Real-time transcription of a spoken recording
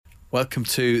Welcome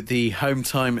to the Home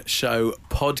Time Show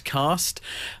podcast.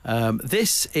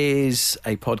 This is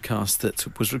a podcast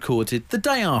that was recorded the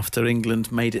day after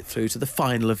England made it through to the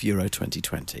final of Euro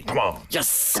 2020. Come on.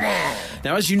 Yes!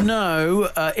 Now, as you know,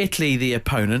 Italy, the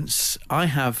opponents, I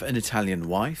have an Italian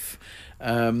wife.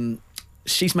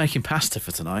 She's making pasta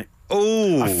for tonight.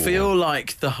 Oh! I feel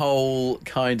like the whole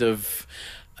kind of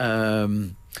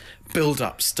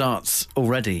build-up starts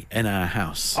already in our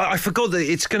house. I forgot that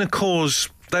it's going to cause...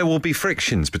 There will be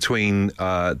frictions between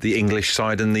the English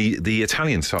side and the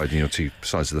Italian side, you know, two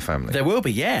sides of the family. There will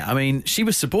be, yeah. I mean, she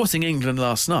was supporting England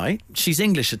last night. She's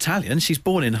English-Italian. She's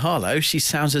born in Harlow. She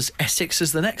sounds as Essex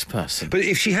as the next person. But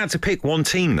if she had to pick one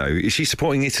team, though, is she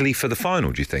supporting Italy for the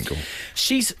final, do you think? Or?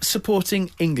 She's supporting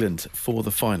England for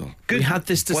the final. Good. We had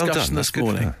this discussion this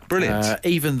morning. Brilliant.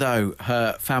 Even though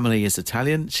her family is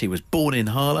Italian, she was born in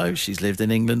Harlow. She's lived in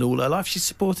England all her life. She's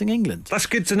supporting England. That's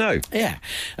good to know. Yeah.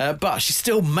 But she's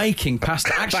still making pasta.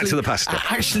 Back to the pasta.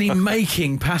 Actually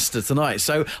making pasta tonight.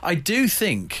 So I do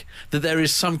think that there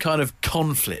is some kind of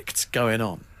conflict going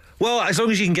on. Well, as long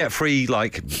as you can get free,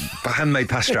 handmade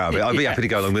pasta out of it, I'd be happy to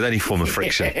go along with any form of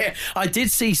friction. I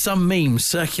did see some memes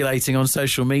circulating on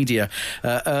social media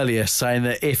earlier saying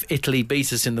that if Italy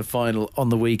beat us in the final on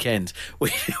the weekend, we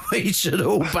should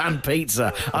all ban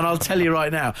pizza. And I'll tell you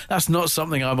right now, that's not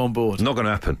something I'm on board. Not going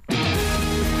to happen.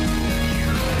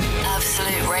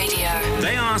 Absolute Radio.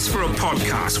 They asked for a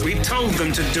podcast. We told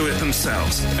them to do it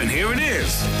themselves. And here it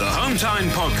is, the Home Time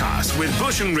Podcast with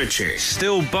Bush and Richie.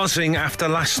 Still buzzing after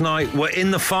last night. We're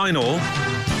in the final.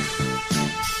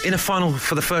 In a final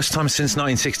for the first time since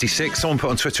 1966. Someone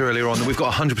put on Twitter earlier on that we've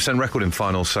got a 100% record in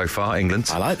finals so far, England.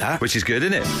 I like that. Which is good,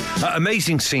 isn't it?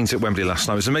 Amazing scenes at Wembley last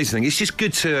night. It was an amazing thing. It's just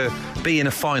good to be in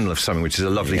a final of something, which is a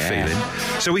lovely feeling.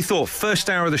 So we thought, first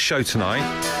hour of the show tonight,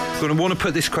 we're going to want to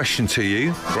put this question to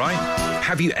you, right?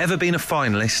 Have you ever been a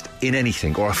finalist in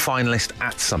anything or a finalist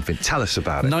at something? Tell us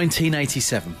about it.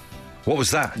 1987. What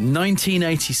was that?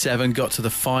 1987 got to the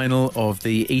final of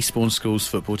the Eastbourne Schools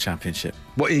Football Championship.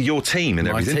 What, your team and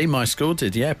everything? My team, my school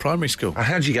did, yeah, primary school.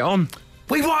 How did you get on?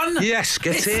 We won! Yes,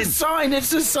 get in. It's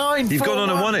a sign. You've gone on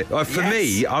and won it. For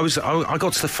me, I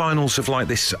got to the finals of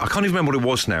this. I can't even remember what it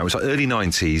was now. It was early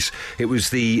 90s. It was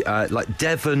the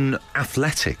Devon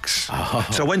Athletics. Oh.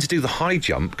 So I went to do the high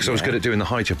jump because I was good at doing the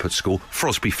high jump at school.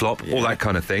 Frosby flop, all that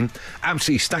kind of thing.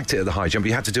 Absolutely stacked it at the high jump.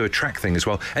 You had to do a track thing as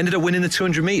well. Ended up winning the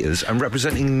 200 metres and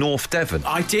representing North Devon.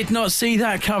 I did not see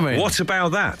that coming. What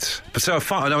about that? But so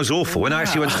I was awful. When I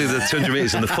actually went to do the 200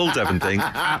 metres and the full Devon thing,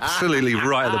 absolutely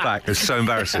right at the back. It was so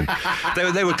embarrassing.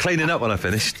 They were cleaning up when I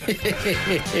finished.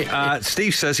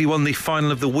 Steve says he won the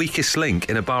final of the Weakest Link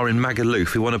in a bar in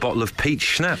Magaluf. He won a bottle of peach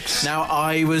schnapps. Now,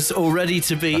 I was all ready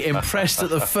to be impressed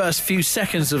at the first few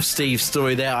seconds of Steve's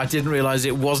story there. I didn't realise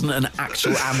it wasn't an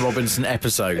actual Anne Robinson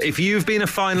episode. If you've been a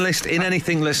finalist in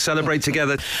anything, let's celebrate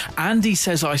together. Andy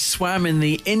says I swam in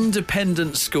the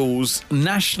Independent Schools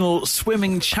National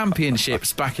Swimming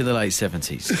Championships back in the late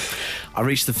 70s. I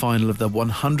reached the final of the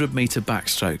 100-metre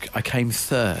backstroke. I came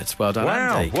third. Well done,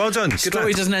 Wow, Andy. well done. The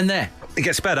story doesn't end there. It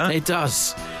gets better. It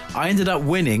does. I ended up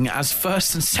winning as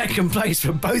first and second place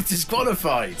were both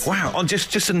disqualified. Wow, on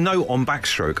just a note on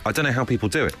backstroke, I don't know how people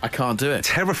do it. I can't do It it.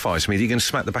 terrifies me that you're going to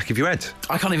smack the back of your head.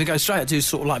 I can't even go straight. I do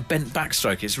sort of bent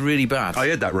backstroke. It's really bad. I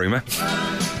heard that rumour.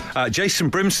 Jason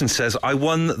Brimson says, I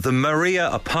won the Maria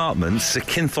Apartments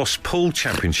Zakynthos Pool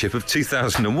Championship of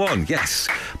 2001. Yes.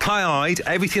 Pie-eyed,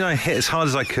 everything I hit as hard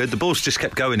as I could. The balls just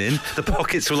kept going in. The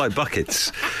pockets were like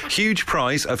buckets. Huge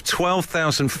prize of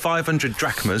 12,500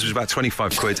 drachmas, which was about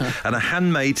 25 quid, and a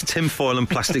handmade tinfoil and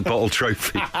plastic bottle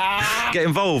trophy. Get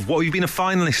involved. What have you been a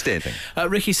finalist in?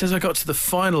 Ricky says I got to the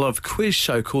final of a quiz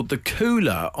show called The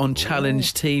Cooler on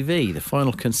Challenge TV. The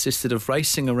final consisted of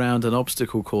racing around an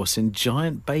obstacle course in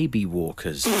giant baby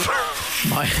walkers.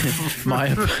 My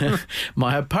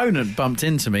opponent bumped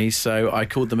into me, so I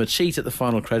called them a cheat at the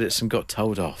final credits and got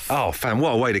told off. Oh, fan,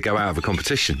 what a way to go out of a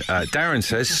competition. Darren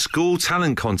says, school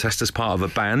talent contest as part of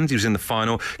a band. He was in the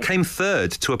final. Came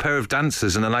third to a pair of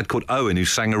dancers and a lad called Owen who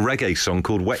sang a reggae song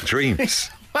called Wet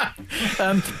Dreams.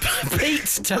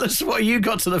 Pete, tell us what you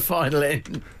got to the final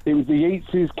in. It was the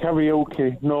Yeats'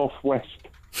 Karaoke Northwest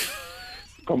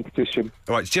competition.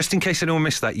 All right, just in case anyone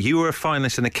missed that, you were a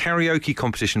finalist in a karaoke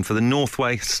competition for the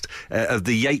Northwest of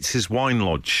the Yeats' Wine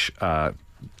Lodge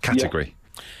category.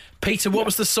 Yeah. Peter, what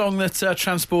was the song that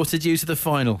transported you to the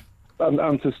final?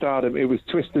 And to stardom, it was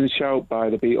Twist and Shout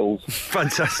by the Beatles.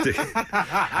 Fantastic.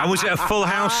 And was it a full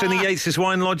house in the Yeats'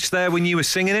 Wine Lodge there when you were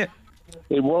singing it?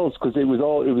 It was, because it was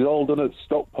all done at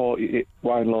Stockport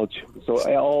Wine Lodge. So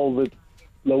all the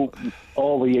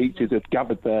Yeatses had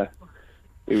gathered there.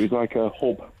 It was like a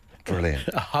hub. Brilliant.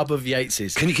 A hub of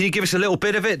Yates's. Can you give us a little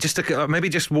bit of it? Just maybe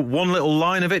just one little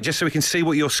line of it, just so we can see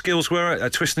what your skills were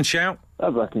at Twist and Shout? I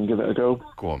reckon give it a go.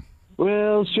 Go on.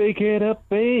 Well, shake it up,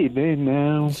 baby,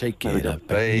 now. Shake it up,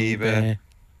 baby.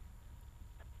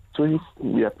 Twist.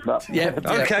 Yep, that. Yep.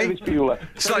 Okay. Ferris Bueller.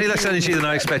 Slightly less energy than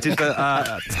I expected,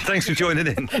 but thanks for joining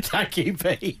in. Thank you,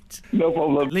 Pete. No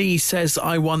problem. Lee says,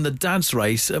 I won the dad's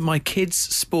race at my kids'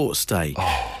 sports day.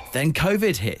 Then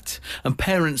COVID hit and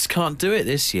parents can't do it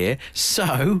this year,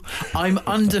 so I'm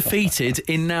undefeated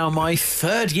in now my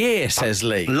 3rd year, says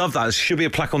Lee. Love that. There should be a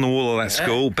plaque on the wall of that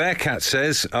school. Bearcat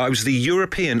says, I was the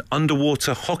European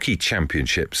Underwater Hockey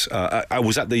Championships. I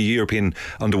was at the European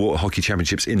Underwater Hockey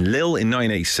Championships in Lille in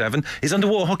 1987. Is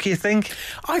underwater hockey a thing?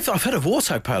 I've heard of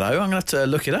water polo. I'm going to have to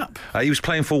look it up. He was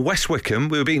playing for West Wickham.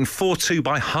 We were beaten 4-2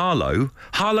 by Harlow.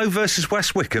 Harlow versus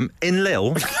West Wickham in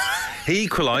Lille. He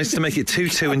equalised to make it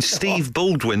 2-2 and Steve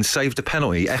Baldwin saved a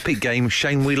penalty. Epic game,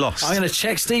 shame we lost. I'm going to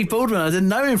check Steve Baldwin. I didn't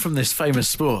know him from this famous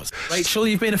sport. Rachel,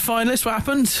 you've been a finalist. What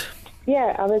happened?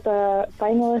 Yeah, I was a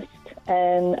finalist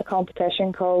in a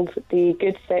competition called the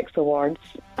Good Sex Awards,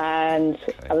 and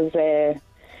I was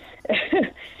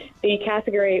the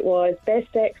category was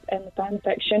Best Sex in the Fan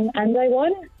Fiction, and I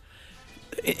won.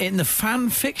 In the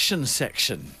fan fiction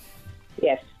section?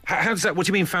 Yes. How does that? What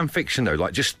do you mean fan fiction though?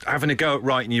 Like just having a go at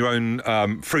writing your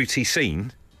own fruity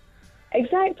scene?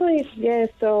 Exactly, yeah.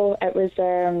 So it was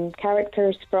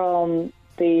characters from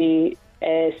the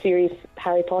series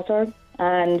Harry Potter,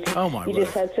 and you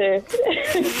just had to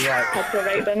had to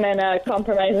write them in a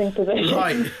compromising position.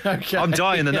 Right, okay. I'm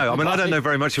dying to know. I mean, I don't know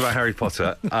very much about Harry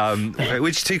Potter.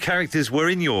 Which 2 characters were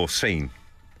in your scene?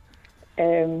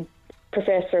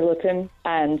 Professor Lupin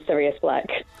and Sirius Black.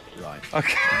 Right.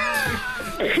 Okay.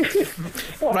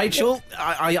 Rachel,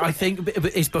 I think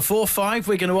it's before 5.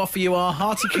 We're going to offer you our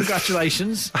hearty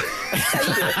congratulations.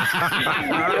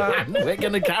 We're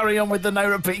going to carry on with the no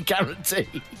repeat guarantee.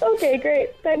 Okay,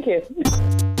 great. Thank you.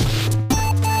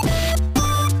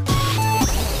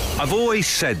 I've always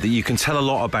said that you can tell a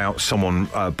lot about someone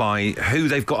by who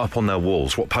they've got up on their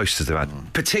walls, what posters they've had,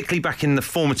 particularly back in the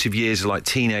formative years of like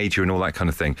teenager and all that kind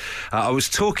of thing. I was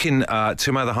talking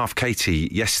to my other half, Katie,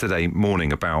 yesterday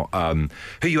morning about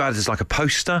who you had as like a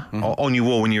poster on your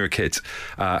wall when you were a kid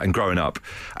and growing up.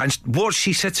 And what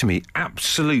she said to me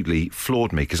absolutely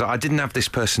floored me, because I didn't have this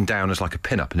person down as like a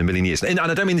pin-up in a million years. And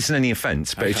I don't mean this in any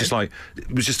offence, but it's just like,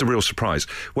 it was just a real surprise.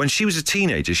 When she was a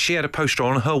teenager, she had a poster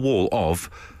on her wall of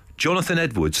Jonathan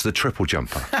Edwards, the triple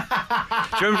jumper.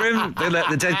 Do you remember him?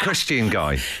 The dead Christian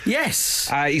guy.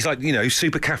 Yes. He's like,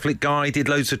 super Catholic guy, did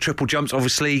loads of triple jumps,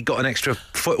 obviously, got an extra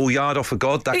foot or yard off of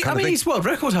God, that kind of thing. He's world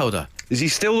record holder. Is he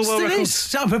still the world record?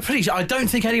 Is. I'm pretty sure. I don't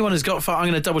think anyone has got far. I'm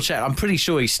going to double check. I'm pretty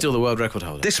sure he's still the world record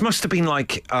holder. This must have been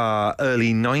like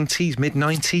early 90s, mid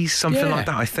 90s, something like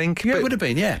that, I think. Yeah, it would have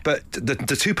been, yeah. But the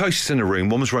 2 posters in the room,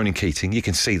 one was Ronan Keating. You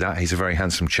can see that. He's a very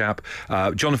handsome chap.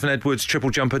 Jonathan Edwards, triple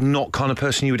jumper, not kind of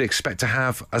person you would expect to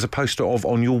have as a poster of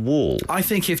on your wall. I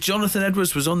think if Jonathan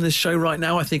Edwards was on this show right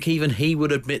now, I think even he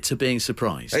would admit to being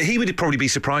surprised. He would probably be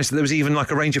surprised that there was even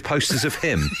like a range of posters of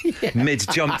him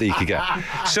mid-jump that you could get.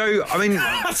 So, I mean...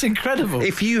 That's incredible.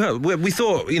 If you... We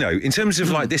thought, in terms of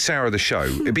like this hour of the show,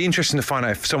 it'd be interesting to find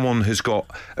out if someone has got,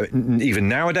 even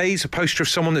nowadays, a poster of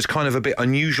someone that's kind of a bit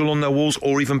unusual on their walls,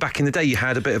 or even back in the day you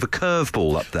had a bit of a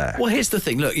curveball up there. Well, here's the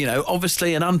thing. Look,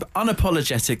 obviously and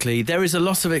unapologetically, there is a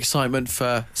lot of excitement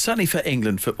certainly for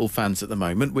England football fans at the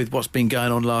moment with what's been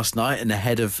going on last night and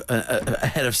ahead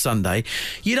of Sunday.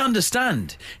 You'd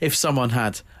understand if someone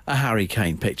had a Harry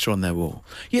Kane picture on their wall.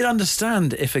 You'd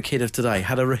understand if a kid of today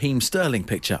had a Raheem Sterling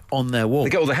picture on their wall. They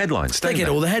get all the headlines, don't they? They get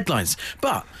all the headlines.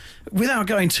 But without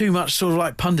going too much sort of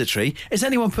like punditry, is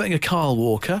anyone putting a Kyle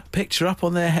Walker picture up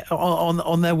on their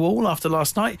on their wall after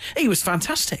last night? He was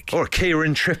fantastic. Or a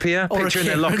Kieran Trippier picture in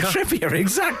their locker. Trippier,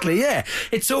 exactly, yeah.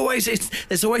 There's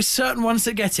always certain ones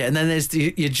that get it, and then there's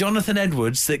your Jonathan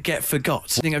Edwards that get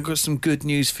forgot. I think I've got some good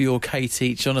news for your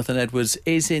Katie. Jonathan Edwards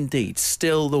is indeed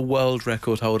still the world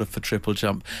record holder for triple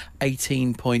jump,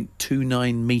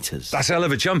 18.29 metres. That's a hell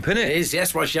of a jump, isn't it? It is,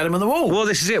 yes, why she had him on the wall. Well,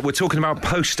 this is it. We're talking about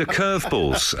poster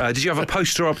curveballs. Did you have a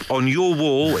poster up on your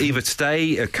wall, either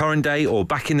today, a current day, or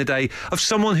back in the day, of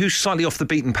someone who's slightly off the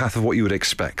beaten path of what you would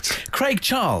expect? Craig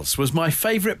Charles was my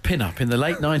favourite pin-up in the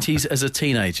late 90s as a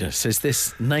teenager, says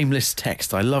this nameless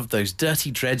text. I loved those dirty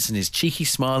dreads and his cheeky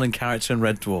smile and character in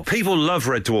Red Dwarf. People love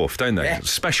Red Dwarf, don't they? Yeah.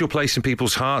 Special place in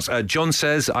people's hearts. John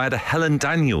says, I had a Helen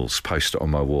Daniels poster on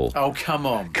my wall. Oh, come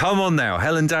on. Come on now,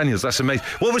 Helen Daniels, that's amazing.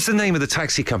 What was the name of the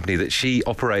taxi company that she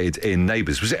operated in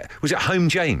Neighbours? Was it Home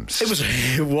James? It was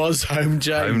was Home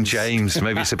James. Home James.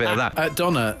 Maybe it's a bit of that.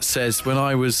 Donna says, when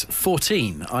I was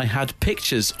 14, I had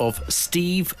pictures of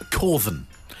Steve Corthen,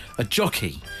 a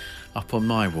jockey, up on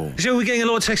my wall. So we're getting a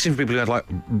lot of texting from people who had like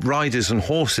riders and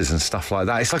horses and stuff like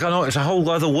that. It's like, I know, it's a whole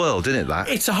other world, isn't it, that?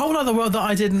 It's a whole other world that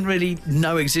I didn't really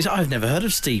know existed. I've never heard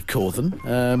of Steve Corthen.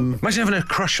 Imagine having a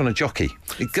crush on a jockey.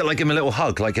 You get, like, give him a little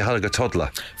hug, like you hug a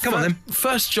toddler. Come on, then.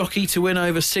 First jockey to win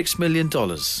over $6 million.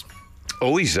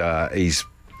 Oh, he's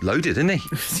loaded, isn't he?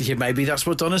 Yeah, maybe that's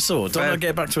what Donna saw. Donna,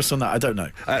 get back to us on that. I don't know.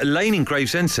 Lane in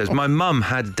Gravesend says, my mum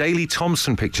had Daley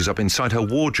Thompson pictures up inside her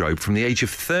wardrobe from the age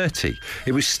of 30.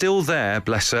 It was still there,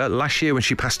 bless her, last year when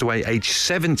she passed away, age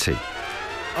 70.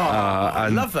 I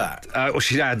love that. Well,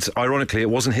 she adds, ironically, it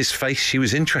wasn't his face she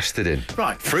was interested in.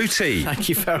 Right. Fruity. Thank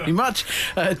you very much.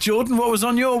 Jordan, what was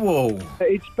on your wall?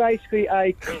 It's basically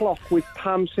a clock with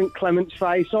Pam St Clement's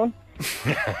face on.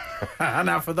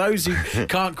 Now, for those who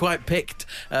can't quite pick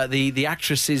the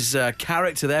actress's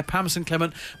character there, Pam St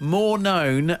Clement, more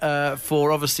known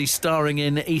for obviously starring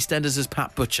in EastEnders as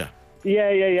Pat Butcher.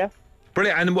 Yeah.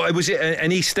 Brilliant. And was it an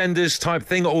EastEnders type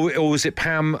thing, or was it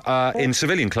Pam in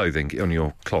civilian clothing on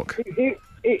your clock?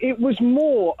 It was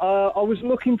more, I was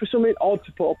looking for something odd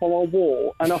to put up on my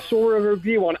wall, and I saw a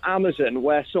review on Amazon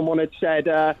where someone had said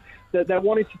that they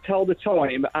wanted to tell the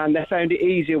time, and they found it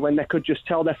easier when they could just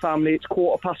tell their family it's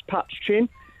 5:15 Pat's chin.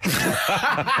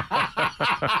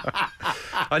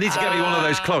 I need to get me one of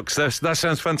those clocks. That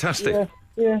sounds fantastic.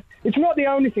 Yeah. It's not the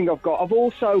only thing I've got. I've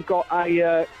also got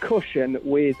a cushion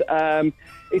with,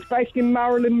 it's basically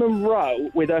Marilyn Monroe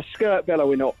with her skirt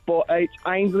billowing up, but it's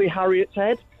Ainsley Harriet's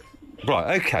head.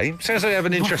 Right, okay. Sounds like you have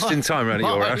an interesting time around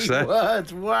at your house there.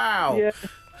 Word. Wow. Yeah.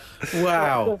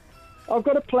 Wow. I've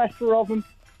got a plethora of them.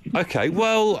 Okay,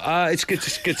 well, it's good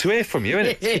to hear from you,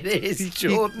 isn't it? It is,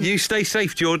 Jordan. You stay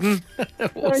safe, Jordan.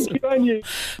 Thank you, and you.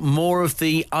 More of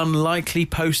the unlikely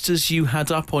posters you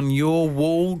had up on your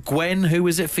wall. Gwen, who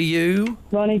was it for you?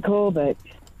 Ronnie Corbett.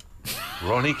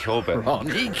 Ronnie Corbett.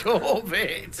 Ronnie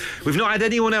Corbett. We've not had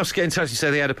anyone else get in touch and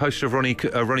say they had a poster of Ronnie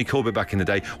Corbett back in the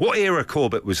day. What era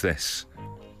Corbett was this?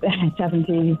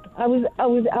 17.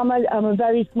 I'm a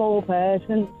very small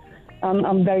person.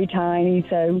 I'm very tiny,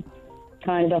 so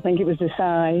kind of, I think it was the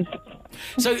size.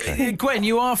 So, Gwen,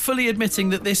 you are fully admitting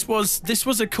that this was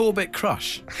a Corbett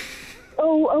crush?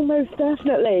 Oh, most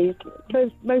definitely.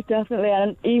 Most definitely.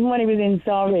 And even when he was in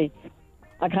Sorry,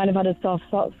 I kind of had a soft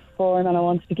spot for him, and I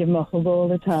wanted to give him a hug all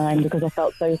the time because I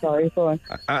felt so sorry for him.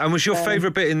 And was your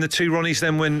favourite bit in the two Ronnies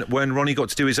then when Ronnie got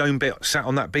to do his own bit, sat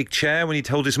on that big chair when he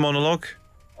told his monologue?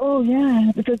 Oh,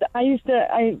 yeah, because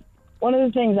one of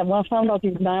the things that when I found out he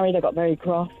was married, I got very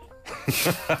cross.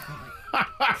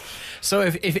 So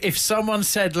if someone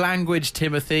said language,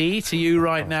 Timothy, to you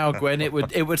right now, Gwen, it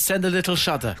would send a little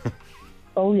shudder.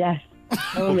 Oh, yes.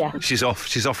 Oh, yeah. She's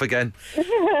off again.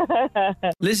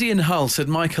 Lizzie in Hull said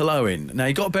Michael Owen. Now,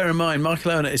 you got to bear in mind,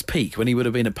 Michael Owen at his peak, when he would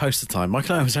have been at poster time,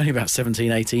 Michael Owen was only about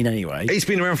 17, 18 anyway. He's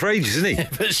been around for ages, isn't he?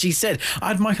 But she said, I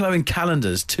had Michael Owen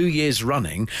calendars 2 years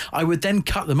running. I would then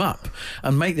cut them up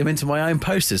and make them into my own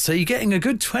posters. So you're getting a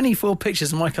good 24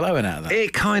 pictures of Michael Owen out of that.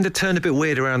 It kind of turned a bit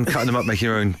weird around cutting them up, making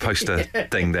your own poster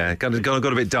thing there. Got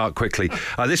a bit dark quickly.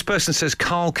 This person says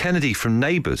Carl Kennedy from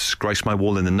Neighbours graced my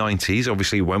wall in the 90s.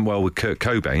 Obviously went well with Kurt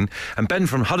Cobain. And Ben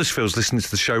from Huddersfield's listening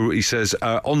to the show. He says,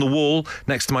 on the wall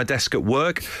next to my desk at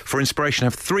work, for inspiration, I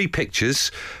have 3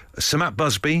 pictures. Sir Matt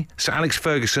Busby, Sir Alex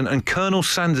Ferguson and Colonel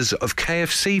Sanders of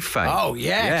KFC fame. Oh,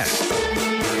 yes.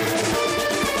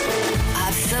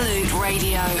 Absolute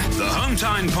Radio. The Home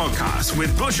Time Podcast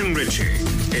with Bush and Richie.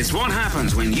 It's what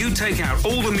happens when you take out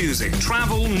all the music,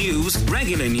 travel, news,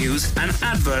 regular news and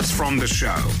adverts from the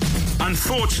show.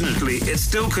 Unfortunately, it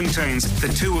still contains the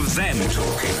two of them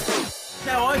talking.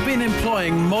 Now, I've been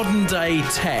employing modern-day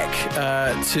tech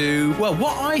to, well,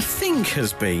 what I think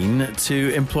has been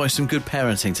to employ some good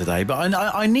parenting today, but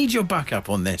I need your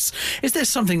backup on this. Is there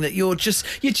something that you're just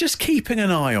keeping an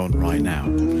eye on right now?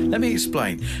 Let me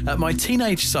explain. My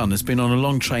teenage son has been on a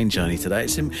long train journey today.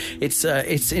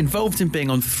 It's involved in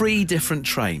being on 3 different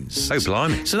trains. Oh,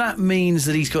 blimey. So that means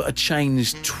that he's got to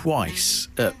change twice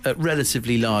at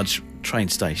relatively large train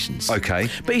stations. Okay.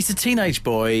 But he's a teenage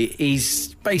boy.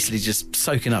 He's basically just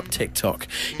soaking up TikTok.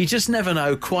 You just never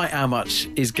know quite how much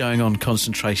is going on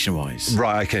concentration-wise.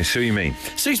 Right, okay, so what you mean?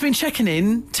 So he's been checking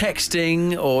in,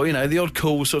 texting, or, the odd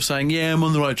call sort of saying, yeah, I'm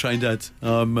on the right train, Dad.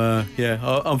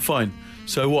 I'm fine.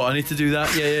 So what, I need to do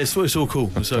that? Yeah, it's all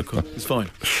cool. It's all cool. It's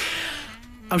fine.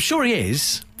 I'm sure he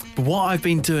is, But what I've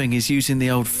been doing is using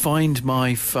the old Find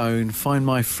My Phone, Find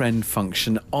My Friend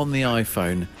function on the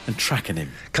iPhone and tracking him.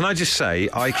 Can I just say,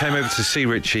 I came over to see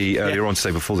Richie earlier on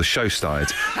today before the show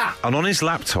started, and on his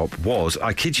laptop was,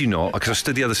 I kid you not, because I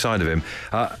stood the other side of him,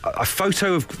 a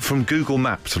photo from Google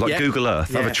Maps, like Google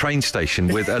Earth, of a train station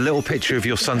with a little picture of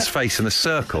your son's face in a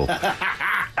circle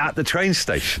at the train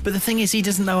station. But the thing is, he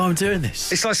doesn't know I'm doing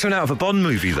this. It's like something out of a Bond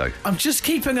movie, though. I'm just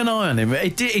keeping an eye on him.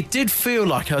 It did feel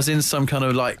like I was in some kind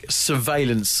of like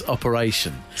surveillance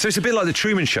operation. So it's a bit like the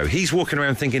Truman Show. He's walking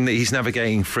around thinking that he's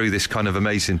navigating through this kind of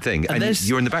amazing thing, and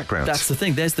you're in the background. That's the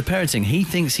thing. There's the parenting. He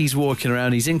thinks he's walking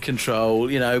around, he's in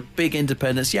control, you know, big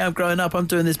independence. Yeah, I'm growing up, I'm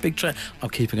doing this big trend. I'm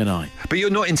keeping an eye. But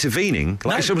you're not intervening.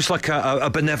 Like, it's almost like a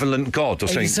benevolent god or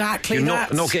something. Exactly. You're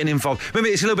not getting involved. Maybe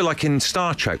it's a little bit like in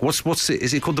Star Trek. What's it?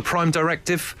 Is it called the Prime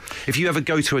Directive? If you ever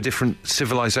go to a different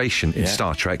civilization in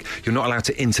Star Trek, you're not allowed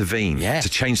to intervene to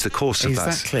change the course of that.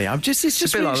 Exactly. It's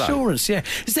just reassurance. Like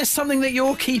Is there something that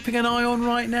you're keeping an eye on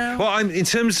right now? Well, in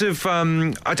terms of,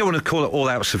 I don't want to call it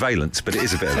all-out surveillance, but it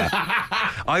is a bit of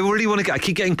that. I really want to I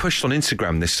keep getting pushed on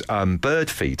Instagram, this bird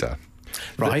feeder.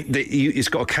 Right. It's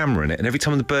got a camera in it, and every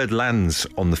time the bird lands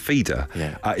on the feeder,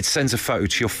 it sends a photo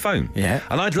to your phone. Yeah.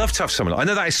 And I'd love to have someone. I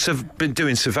know that is been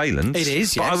doing surveillance. It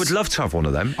is, but I would love to have one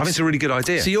of them. I think it's a really good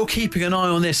idea. So you're keeping an eye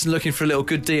on this and looking for a little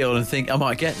good deal and think, I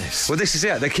might get this. Well, this is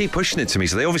it. They keep pushing it to me,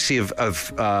 so they obviously have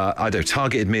I don't know,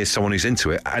 targeted me as someone who's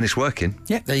into it, and it's working.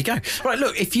 Yeah, there you go. Right,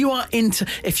 look, if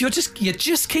you're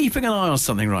just keeping an eye on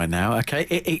something right now, okay,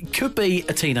 it could be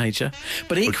a teenager,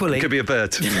 but equally... It could be a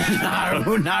bird.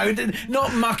 No,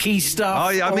 not mucky stuff. Oh,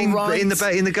 yeah, I mean, right. in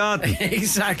the garden.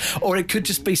 Exactly. Or it could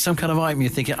just be some kind of item you're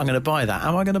thinking, I'm going to buy that.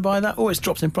 Am I going to buy that? Oh, it's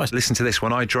dropped in price. Listen to this.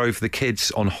 When I drove the kids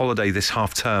on holiday this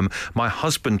half term, my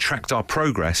husband tracked our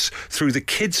progress through the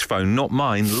kids' phone, not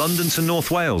mine, London to North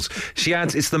Wales. She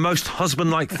adds, it's the most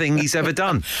husband-like thing he's ever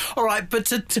done. All right, but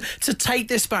to take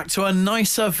this back to a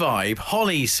nicer vibe,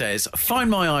 Holly says, find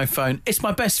my iPhone, it's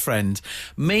my best friend.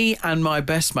 Me and my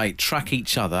best mate track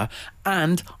each other,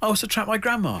 and I also track my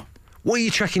grandma. What are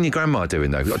you tracking your grandma doing,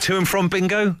 though? Like to and from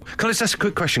bingo? Can I just ask a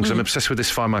quick question, because I'm obsessed with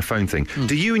this Find My Phone thing.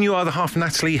 Do you and your other half,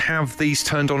 Natalie, have these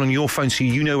turned on your phone so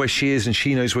you know where she is and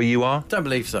she knows where you are? Don't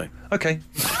believe so. OK.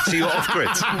 So you're off-grid.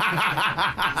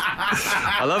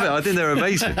 I love it. I think they're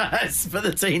amazing. It's for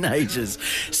the teenagers.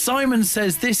 Simon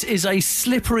says, this is a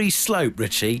slippery slope,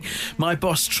 Richie. My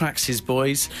boss tracks his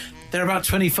boys. They're about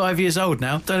 25 years old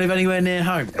now. Don't live anywhere near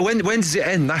home. When does it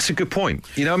end? That's a good point.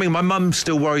 You know, I mean, my mum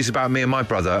still worries about me and my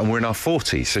brother, and we're in our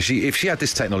 40s. So if she had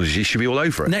this technology, she'd be all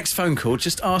over it. Next phone call,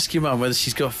 just ask your mum whether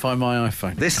she's got to Find My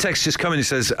iPhone. This text just come in. It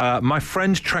says, my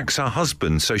friend tracks her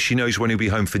husband so she knows when he'll be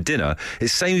home for dinner. It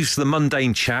saves the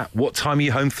mundane chat. What time are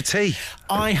you home for tea?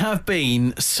 I have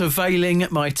been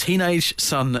surveilling my teenage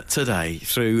son today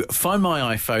through Find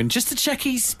My iPhone just to check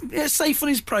he's safe on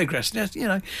his progress. You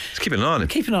know, just keep an eye on him.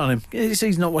 Keep an eye on him. So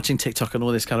he's not watching TikTok and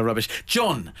all this kind of rubbish.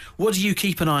 John, what do you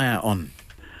keep an eye out on?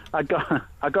 I got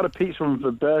a pizza from him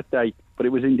for birthday, but it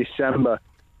was in December,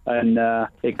 and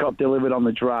it got delivered on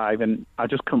the drive, and I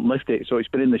just couldn't lift it, so it's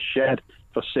been in the shed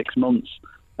for 6 months.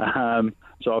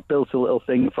 So I built a little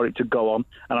thing for it to go on,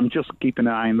 and I'm just keeping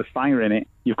an eye on the fire in it.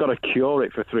 You've got to cure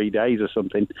it for 3 days or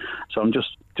something, so I'm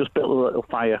just built a little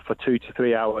fire for 2 to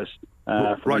 3 hours.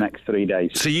 For the next 3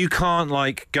 days. So you can't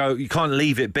you can't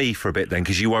leave it be for a bit then,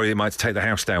 because you worry it might take the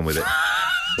house down with it.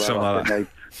 Something like that.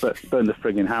 But burn the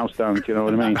frigging house down. Do you know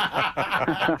what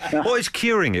I mean? What is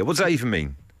curing it? What does that even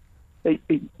mean?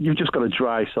 You've just got to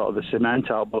dry sort of the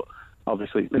cement out, but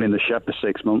obviously it's been in the shed for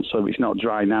 6 months, so if it's not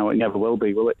dry now, it never will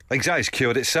be, will it? Exactly, it's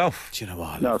cured itself. Do you know what?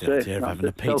 I love the idea of having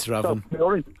a pizza oven.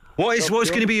 What's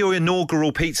going to be your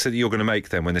inaugural pizza that you're going to make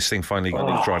then when this thing finally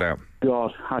gets dried out?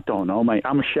 God, I don't know, mate.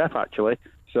 I'm a chef, actually,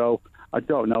 so I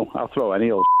don't know. I'll throw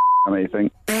any old anything.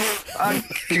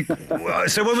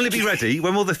 So when will it be ready?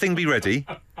 When will the thing be ready?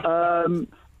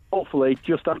 Hopefully,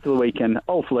 just after the weekend.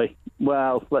 Hopefully.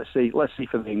 Well, let's see. Let's see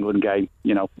for the England game,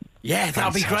 you know. Yeah,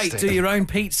 that'll be great. Do your own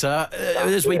pizza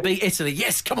as we beat Italy.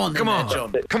 Yes, come on,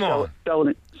 John. Come on.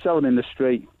 Selling in the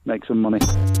street, make some money.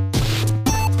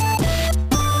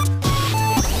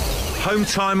 Home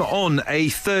time on a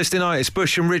Thursday night. It's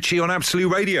Bush and Richie on Absolute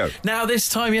Radio. Now, this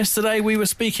time yesterday, we were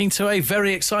speaking to a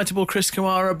very excitable Chris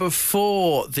Kamara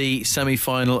before the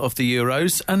semi-final of the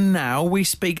Euros, and now we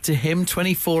speak to him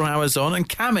 24 hours on. And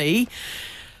Cammy,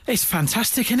 it's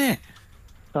fantastic, isn't it?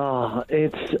 Oh,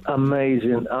 it's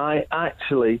amazing. I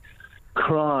actually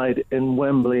cried in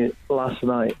Wembley last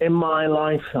night. In my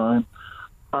lifetime,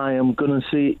 I am going to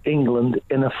see England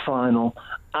in a final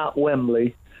at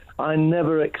Wembley. I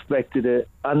never expected it.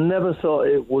 I never thought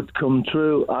it would come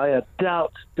true. I had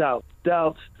doubts.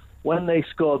 when they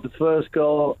scored the first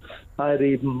goal, I had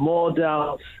even more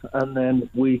doubts, and then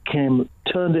we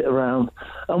turned it around,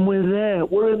 and we're there.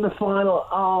 We're in the final.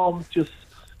 Oh, I'm just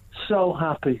so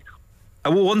happy.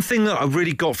 Well, one thing that I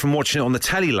really got from watching it on the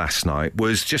telly last night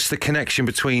was just the connection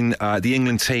between the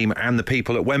England team and the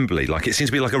people at Wembley. Like, it seems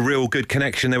to be like a real good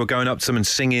connection. They were going up to them and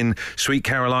singing Sweet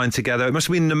Caroline together. It must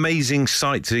have been an amazing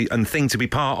sight and thing to be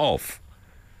part of.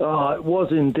 Oh, it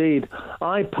was indeed.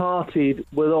 I partied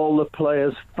with all the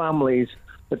players' families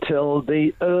until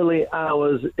the early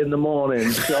hours in the morning.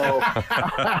 So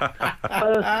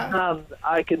firsthand,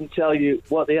 I can tell you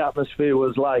what the atmosphere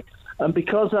was like. And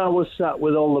because I was sat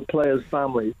with all the players'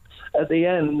 families, at the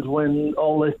end, when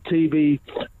all the TV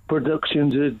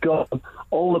productions had gone,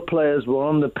 all the players were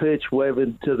on the pitch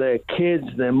waving to their kids,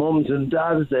 their mums and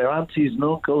dads, their aunties and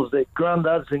uncles, their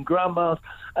granddads and grandmas,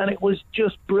 and it was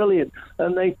just brilliant.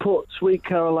 And they put Sweet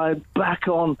Caroline back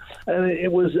on, and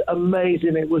it was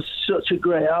amazing. It was such a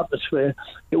great atmosphere.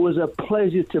 It was a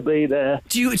pleasure to be there.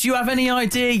 Do you have any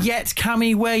idea yet,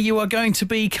 Cammy, where you are going to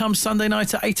be come Sunday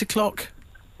night at 8 o'clock?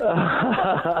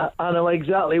 I know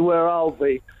exactly where I'll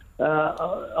be.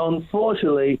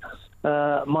 Unfortunately,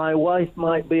 my wife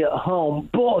might be at home,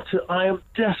 but I am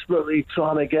desperately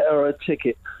trying to get her a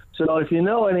ticket. So if you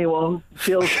know anyone,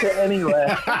 she'll sit anywhere.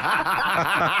 That's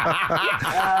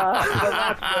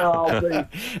where I'll be.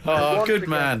 Oh, good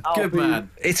man. Good man.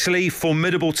 Italy,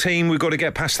 formidable team. We've got to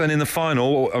get past them in the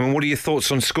final. I mean, what are your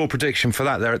thoughts on score prediction for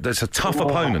that? There's a tough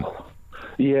opponent.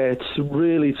 Yeah, it's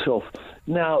really tough.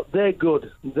 Now, they're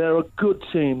good. They're a good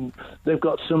team. They've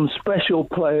got some special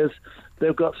players.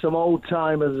 They've got some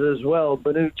old-timers as well,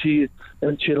 Bonucci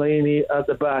and Chiellini at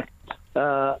the back.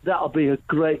 That'll be a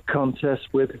great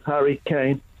contest with Harry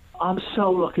Kane. I'm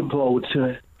so looking forward to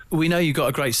it. We know you've got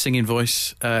a great singing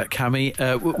voice, Cammy.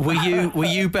 Were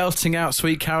you belting out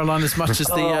Sweet Caroline as much as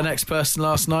the next person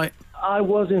last night? I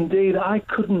was indeed. I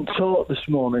couldn't talk this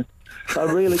morning. I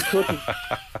really couldn't.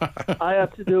 I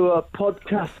had to do a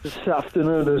podcast this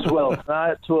afternoon as well. I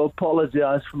had to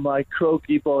apologise for my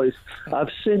croaky voice.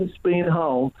 I've since been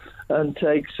home and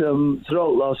take some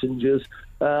throat lozenges,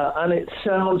 and it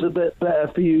sounds a bit better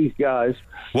for you guys.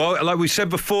 Well, like we said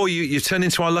before, you turned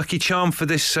into our lucky charm for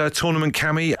this tournament,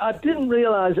 Cammy. I didn't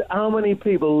realise how many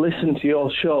people listen to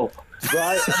your show.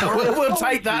 Right, we'll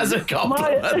take that as a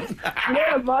compliment.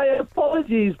 My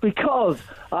apologies, because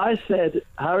I said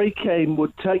Harry Kane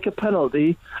would take a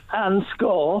penalty and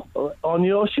score on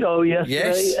your show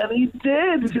yesterday, and he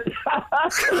did.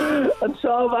 And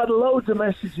so I've had loads of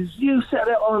messages. You said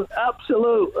it on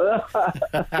Absolute.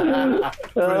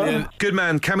 Brilliant. Good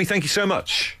man, Cammy. Thank you so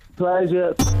much.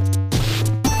 Pleasure.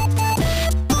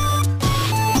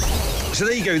 So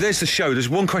there you go, there's the show. There's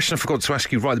one question I forgot to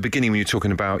ask you right at the beginning when you were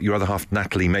talking about your other half,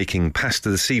 Natalie, making pasta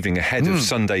this evening ahead of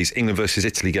Sunday's England versus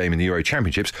Italy game in the Euro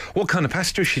Championships. What kind of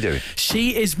pasta is she doing?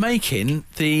 She is making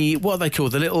what they call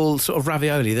the little sort of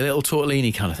ravioli, the little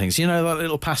tortellini kind of things. You know, like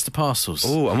little pasta parcels.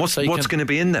 Oh, and what's going to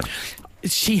be in them?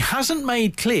 She hasn't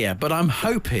made clear, but I'm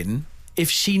hoping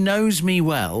if she knows me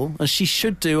well, as she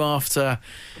should do after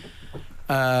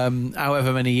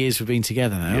however many years we've been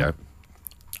together now. Yeah.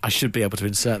 I should be able to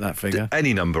insert that figure.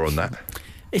 Any number on that?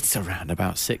 It's around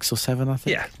about 6 or 7, I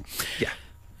think. Yeah.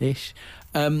 Ish.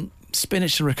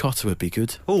 Spinach and ricotta would be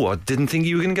good. Oh, I didn't think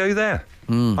you were going to go there.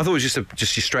 I thought it was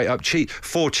just your straight up cheese.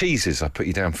 4 cheeses I put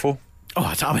you down for. Oh,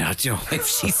 if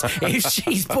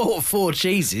she's bought 4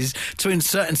 cheeses to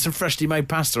insert in some freshly made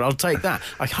pasta, I'll take that.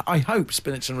 I hope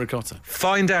spinach and ricotta.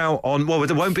 Find out on... Well,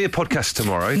 there won't be a podcast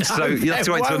tomorrow, so you'll have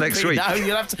to wait till next week. No,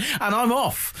 you'll have to... And I'm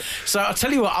off. So I'll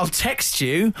tell you what, I'll text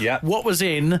you what was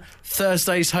in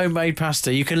Thursday's homemade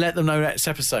pasta. You can let them know next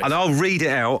episode. And I'll read it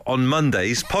out on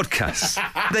Monday's podcast.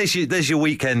 There's your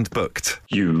weekend booked.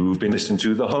 You've been listening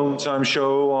to the Home Time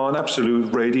Show on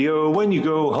Absolute Radio. When you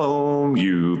go home,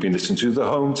 you've been listening to the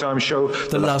Home Time Show.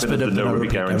 The last bit of the no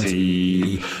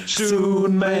guarantee.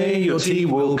 Soon may your tea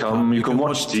will come. You can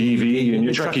watch TV in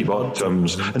your tracky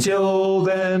bottoms. Until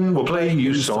then, we'll play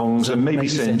you songs and maybe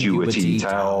send you a tea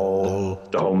towel.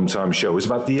 The Home Time Show is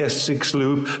about the Essex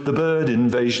Loop, the bird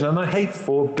invasion, and a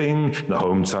hateful Bing. The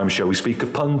Home Time Show, we speak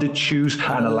of pundit shoes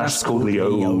and a lass called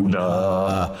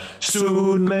Leona.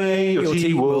 Soon may your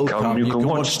tea will come. You can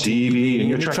watch TV in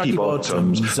your tracky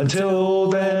bottoms.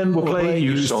 Until then, we'll play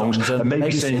you songs and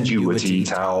maybe send you a tea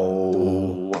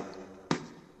towel.